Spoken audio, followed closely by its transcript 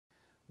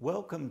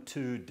Welcome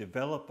to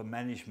Develop a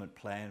Management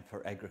Plan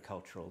for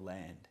Agricultural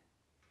Land.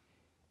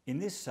 In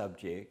this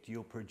subject,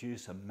 you'll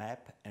produce a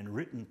map and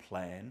written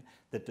plan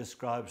that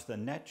describes the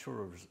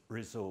natural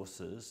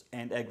resources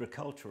and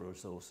agricultural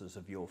resources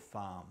of your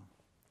farm.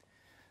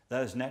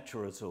 Those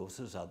natural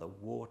resources are the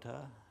water,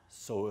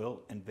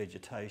 soil and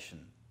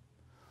vegetation.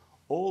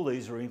 All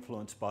these are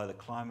influenced by the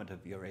climate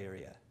of your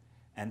area,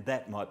 and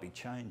that might be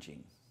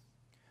changing.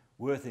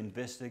 Worth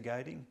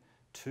investigating?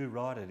 Too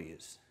right it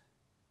is.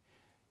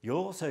 You'll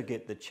also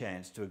get the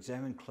chance to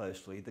examine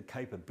closely the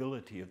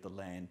capability of the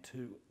land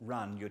to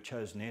run your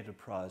chosen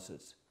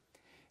enterprises.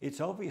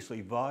 It's obviously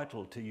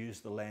vital to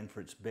use the land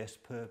for its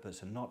best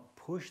purpose and not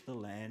push the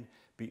land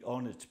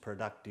beyond its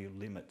productive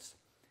limits.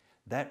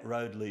 That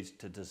road leads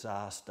to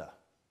disaster.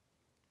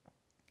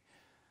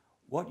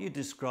 What you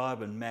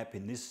describe and map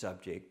in this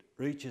subject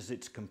reaches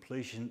its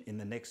completion in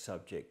the next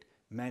subject,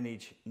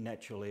 manage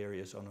natural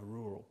areas on a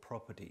rural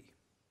property.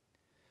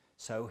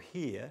 So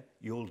here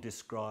you'll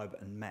describe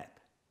and map.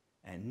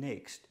 And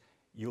next,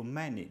 you'll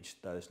manage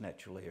those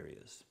natural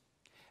areas.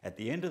 At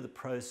the end of the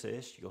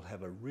process, you'll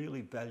have a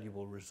really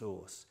valuable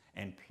resource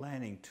and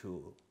planning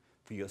tool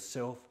for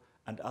yourself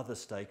and other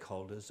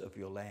stakeholders of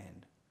your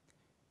land.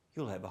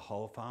 You'll have a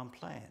whole farm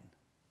plan.